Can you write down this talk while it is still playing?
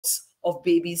of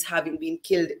babies having been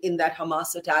killed in that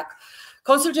Hamas attack.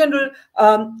 Consul General,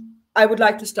 I would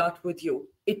like to start with you.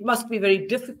 It must be very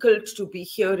difficult to be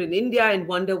here in India and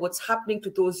wonder what's happening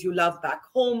to those you love back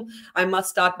home. I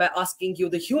must start by asking you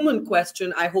the human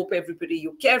question. I hope everybody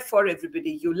you care for,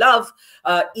 everybody you love,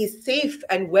 is safe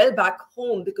and well back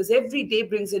home, because every day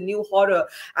brings a new horror.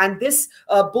 And this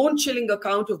bone-chilling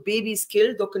account of babies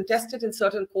killed, though contested in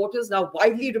certain quarters, now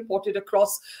widely reported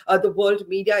across the world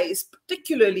media, is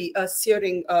particularly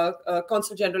searing.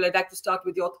 Consul General, I'd like to start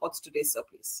with your thoughts today, sir,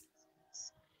 please.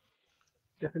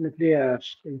 Definitely, the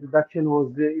introduction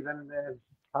was even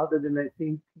harder than I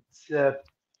think. It's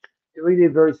really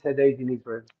a very sad day in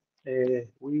Israel.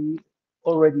 We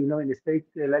already know in a state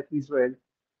like Israel,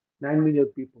 9 million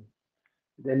people,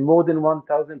 then more than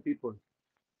 1,000 people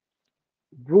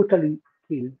brutally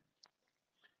killed.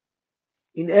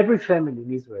 In every family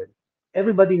in Israel,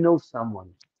 everybody knows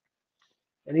someone.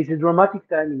 And it's a dramatic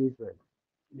time in Israel.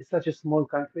 It's such a small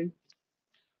country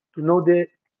to know the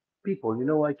people. You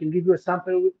know, I can give you a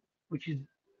sample which is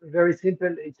very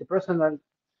simple. It's a personal.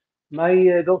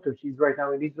 My daughter, she's right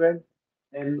now in Israel,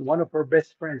 and one of her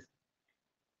best friends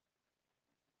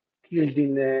killed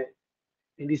in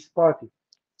this party.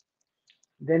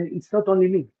 Then it's not only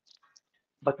me,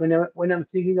 but when I'm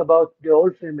thinking about the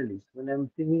whole families, when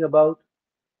I'm thinking about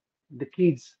the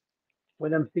kids,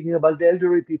 when I'm thinking about the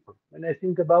elderly people, when I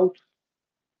think about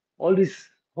all these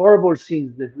horrible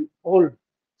scenes that we all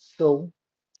saw,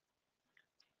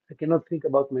 I cannot think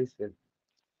about myself.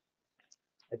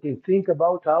 I can think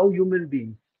about how human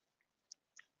beings,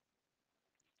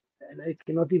 and I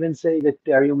cannot even say that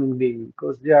they are human beings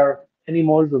because they are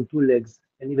animals on two legs,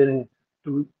 and even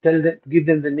to give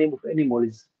them the name of animal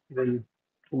is even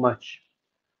too much.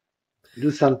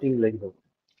 Do something like that.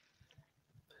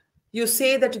 You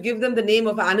say that to give them the name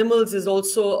of animals is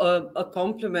also a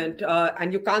compliment,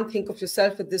 and you can't think of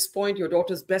yourself at this point. Your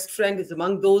daughter's best friend is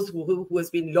among those who has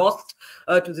been lost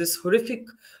to this horrific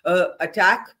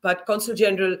attack. But Consul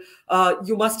General,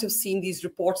 you must have seen these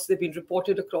reports. They've been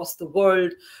reported across the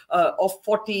world of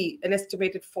an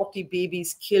estimated 40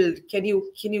 babies killed. Can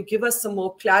you give us some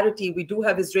more clarity? We do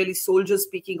have Israeli soldiers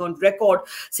speaking on record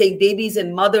saying babies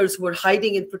and mothers who were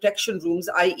hiding in protection rooms,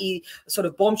 i.e. sort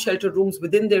of bomb shelter rooms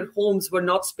within their homes, were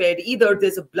not spared either.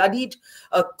 There's a bloodied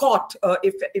cot.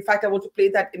 In fact, I want to play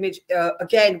that image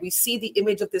again. We see the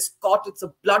image of this cot. It's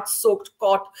a blood-soaked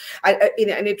cot, and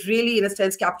it really, in a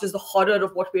sense, captures the horror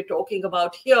of what we're talking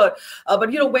about here.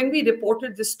 But you know, when we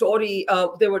reported this story,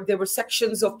 there were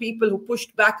sections of people who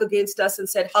pushed back against us and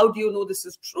said, "How do you know this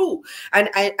is true?" And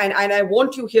I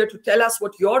want you here to tell us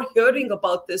what you're hearing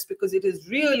about this, because it is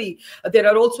really. There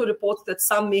are also reports that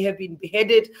some may have been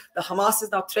beheaded. The Hamas is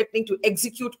now threatening to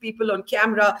execute people on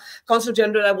camera. Consul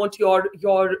General, I want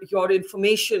your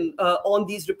information on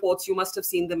these reports. You must have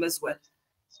seen them as well.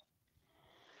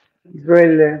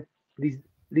 Israel,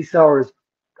 these hours,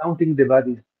 counting the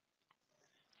bodies.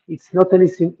 It's not an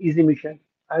easy mission.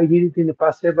 I did it in the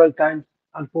past several times,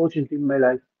 unfortunately, in my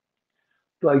life,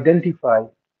 to identify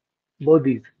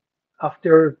bodies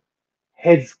after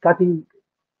heads cutting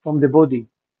from the body.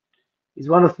 Is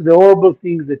one of the horrible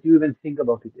things that you even think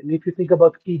about it. And if you think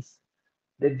about kids,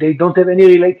 that they don't have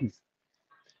any relatives.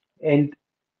 And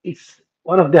it's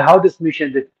one of the hardest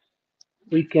missions that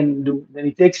we can do. And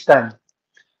it takes time.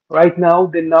 Right now,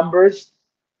 the numbers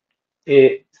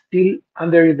still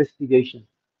under investigation.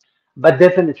 But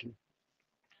definitely,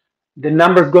 the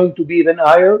numbers going to be even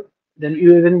higher than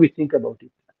even we think about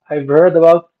it. I've heard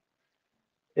about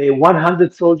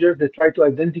 100 soldiers that try to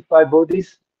identify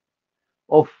bodies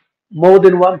of more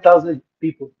than 1,000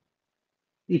 people.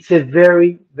 It's a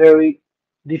very, very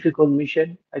difficult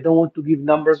mission. I don't want to give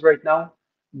numbers right now,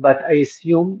 but I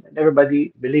assume, and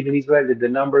everybody believe in Israel, that the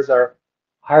numbers are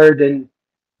higher than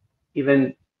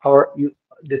even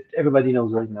that everybody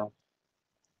knows right now.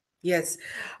 Yes.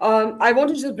 I want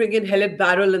to just bring in Helet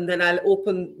Barrel, and then I'll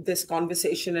open this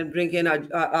conversation and bring in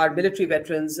our military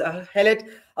veterans. Helet,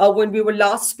 when we were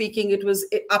last speaking, it was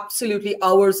absolutely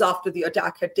hours after the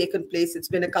attack had taken place. It's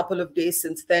been a couple of days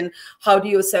since then. How do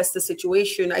you assess the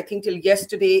situation? I think till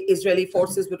yesterday, Israeli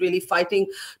forces were really fighting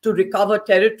to recover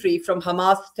territory from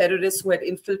Hamas terrorists who had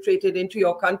infiltrated into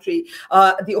your country.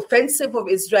 The offensive of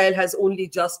Israel has only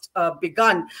just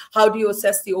begun. How do you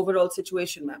assess the overall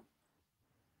situation, ma'am?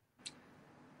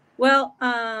 Well,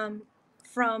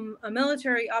 from a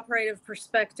military operative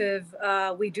perspective,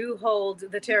 we do hold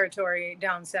the territory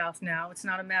down south now. It's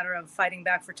not a matter of fighting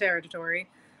back for territory,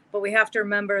 but we have to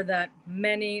remember that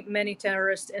many, many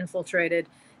terrorists infiltrated.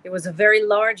 It was a very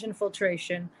large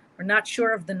infiltration. We're not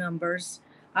sure of the numbers.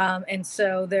 And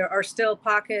so there are still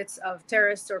pockets of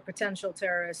terrorists or potential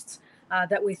terrorists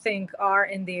that we think are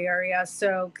in the area.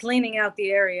 So cleaning out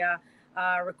the area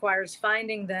requires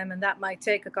finding them, and that might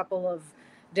take a couple of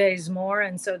days more.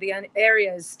 And so the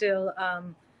area is still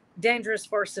dangerous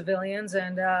for civilians,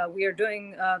 and we are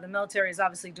doing, the military is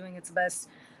obviously doing its best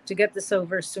to get this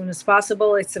over as soon as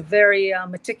possible. It's a very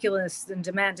meticulous and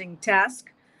demanding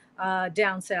task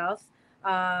down south.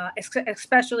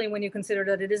 Especially when you consider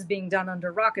that it is being done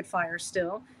under rocket fire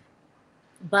still.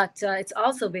 But it's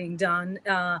also being done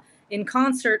in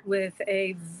concert with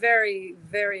a very,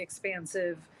 very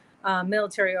expansive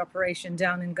military operation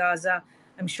down in Gaza.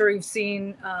 I'm sure you've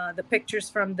seen the pictures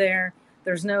from there.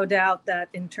 There's no doubt that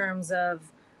in terms of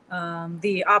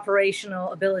the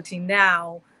operational ability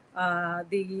now,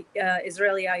 the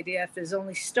Israeli IDF is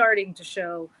only starting to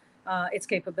show its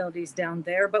capabilities down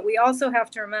there. But we also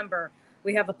have to remember,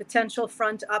 we have a potential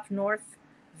front up north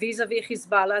vis-a-vis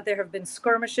Hezbollah. There have been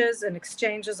skirmishes and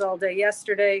exchanges all day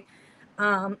yesterday.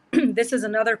 This is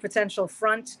another potential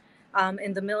front,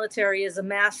 and the military is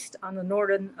amassed on the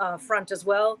northern front as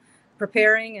well,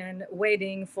 preparing and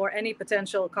waiting for any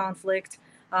potential conflict.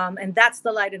 And that's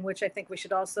the light in which I think we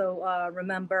should also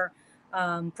remember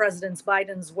President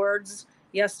Biden's words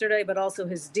yesterday, but also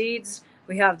his deeds.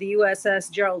 We have the USS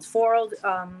Gerald Ford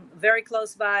very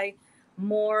close by,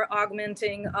 more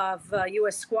augmenting of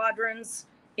U.S. squadrons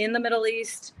in the Middle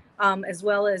East, as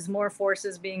well as more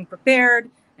forces being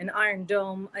prepared and Iron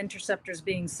Dome interceptors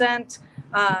being sent.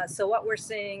 So what we're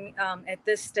seeing at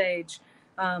this stage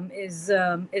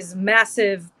is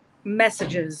massive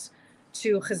messages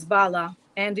to Hezbollah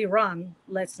and Iran.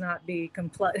 Let's not be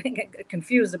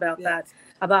confused about that,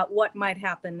 about what might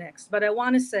happen next. But I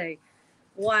want to say,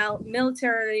 while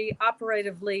military,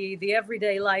 operatively, the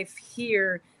everyday life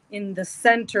here in the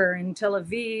center in Tel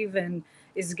Aviv and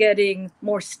is getting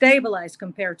more stabilized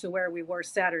compared to where we were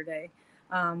Saturday,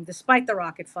 despite the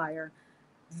rocket fire,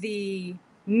 the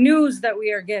news that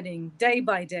we are getting day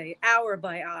by day, hour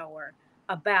by hour,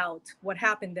 about what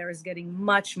happened there is getting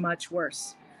much, much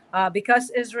worse. Because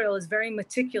Israel is very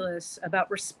meticulous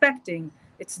about respecting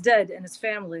its dead and its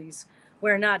families,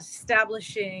 we're not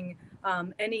establishing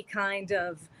any kind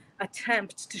of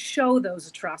attempt to show those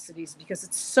atrocities because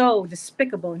it's so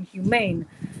despicable and inhumane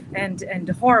and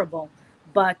horrible.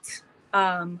 But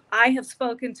I have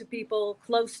spoken to people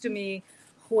close to me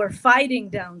who are fighting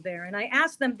down there, and I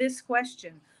asked them this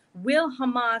question: will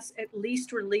Hamas at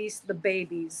least release the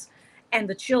babies and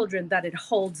the children that it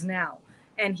holds now?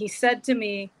 And he said to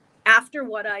me, after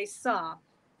what I saw,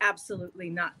 absolutely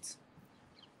not.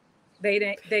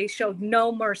 They showed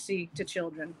no mercy to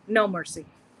children, no mercy.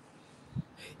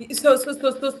 So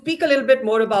speak a little bit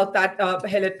more about that,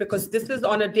 Helet, because this is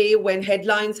on a day when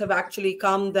headlines have actually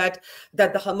come that the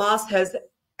Hamas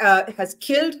has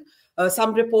killed.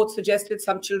 Some reports suggested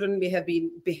some children may have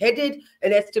been beheaded,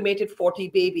 an estimated 40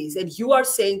 babies. And you are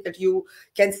saying that you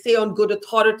can say on good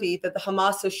authority that the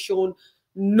Hamas has shown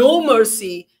no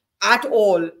mercy at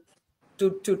all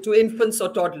to infants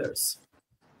or toddlers.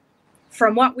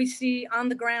 From what we see on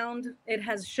the ground, it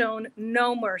has shown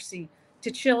no mercy to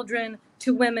children,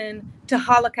 to women, to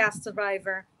Holocaust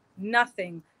survivor,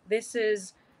 nothing. This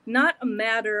is not a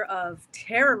matter of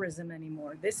terrorism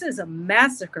anymore. This is a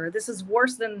massacre. This is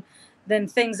worse than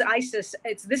things ISIS.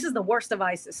 This is the worst of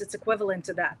ISIS. It's equivalent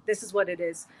to that. This is what it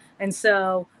is. And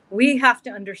so we have to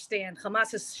understand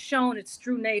Hamas has shown its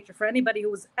true nature. For anybody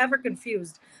who was ever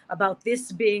confused about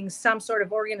this being some sort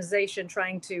of organization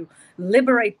trying to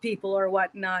liberate people or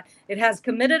whatnot, it has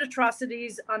committed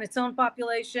atrocities on its own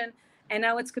population, and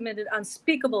now it's committed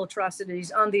unspeakable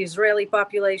atrocities on the Israeli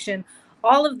population.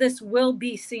 All of this will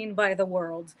be seen by the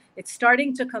world. It's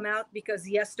starting to come out because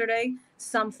yesterday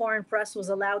some foreign press was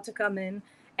allowed to come in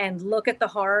and look at the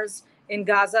horrors in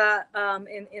Gaza,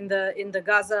 in the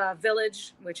Gaza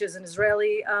village, which is an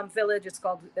Israeli village. It's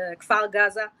called Kfar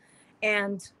Aza,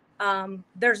 and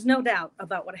there's no doubt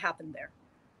about what happened there.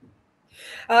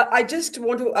 I just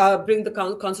want to bring the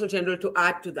Consul General to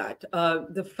add to that.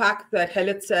 The fact that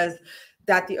Helet says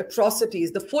that the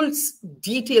atrocities, the full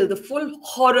detail, the full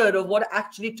horror of what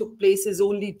actually took place is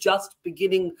only just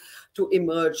beginning to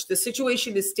emerge. The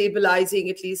situation is stabilizing,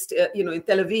 at least in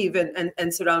Tel Aviv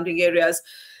and surrounding areas.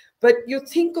 But you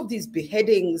think of these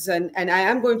beheadings, and I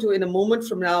am going to, in a moment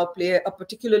from now, play a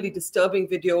particularly disturbing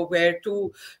video where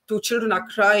two children are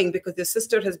crying because their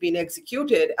sister has been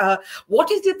executed.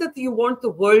 What is it that you want the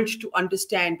world to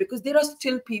understand? Because there are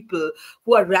still people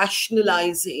who are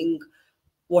rationalizing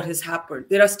what has happened.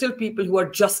 There are still people who are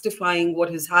justifying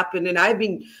what has happened. And I've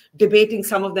been debating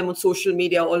some of them on social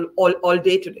media all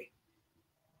day today.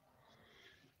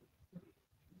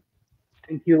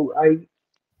 Thank you.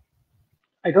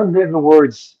 I don't have the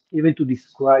words even to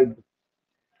describe,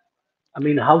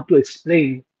 how to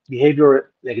explain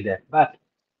behavior like that. But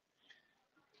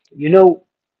you know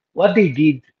what they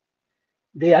did?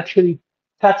 They actually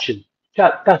touched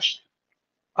touched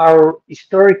our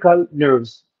historical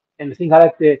nerves, and I think I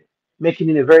like to make it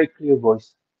in a very clear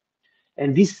voice.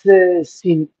 And this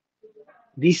scene,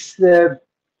 this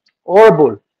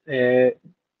horrible uh,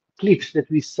 clips that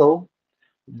we saw,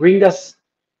 bring us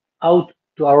out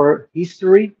to our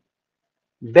history,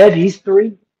 bad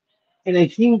history. And I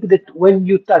think that when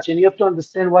you touch, and you have to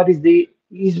understand what is the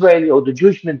Israeli or the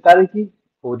Jewish mentality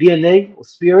or DNA or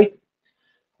spirit,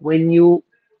 when you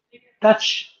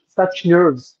touch such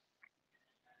nerves,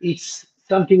 it's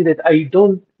something that I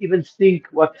don't even think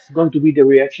what's going to be the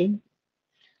reaction.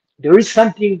 There is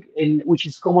something in which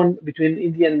is common between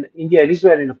India and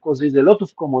Israel, and of course there's a lot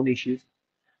of common issues.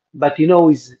 But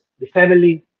is the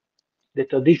family, the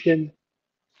tradition,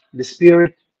 the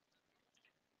spirit.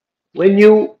 When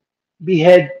you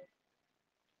behead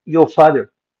your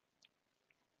father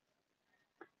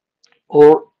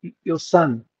or your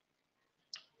son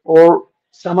or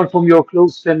someone from your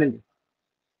close family,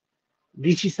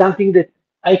 this is something that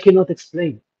I cannot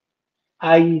explain.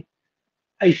 I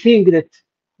I think that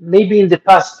maybe in the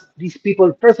past these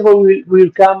people first of all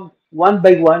will come one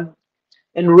by one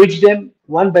and reach them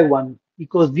one by one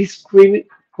because this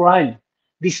crime,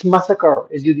 this massacre,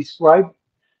 as you described,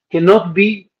 cannot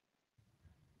be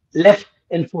left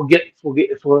and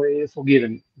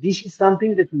forgiven. This is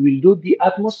something that we will do the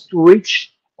utmost to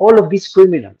reach all of these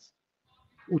criminals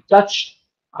who touch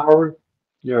our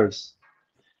nerves.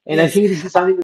 And I Yes. think this is something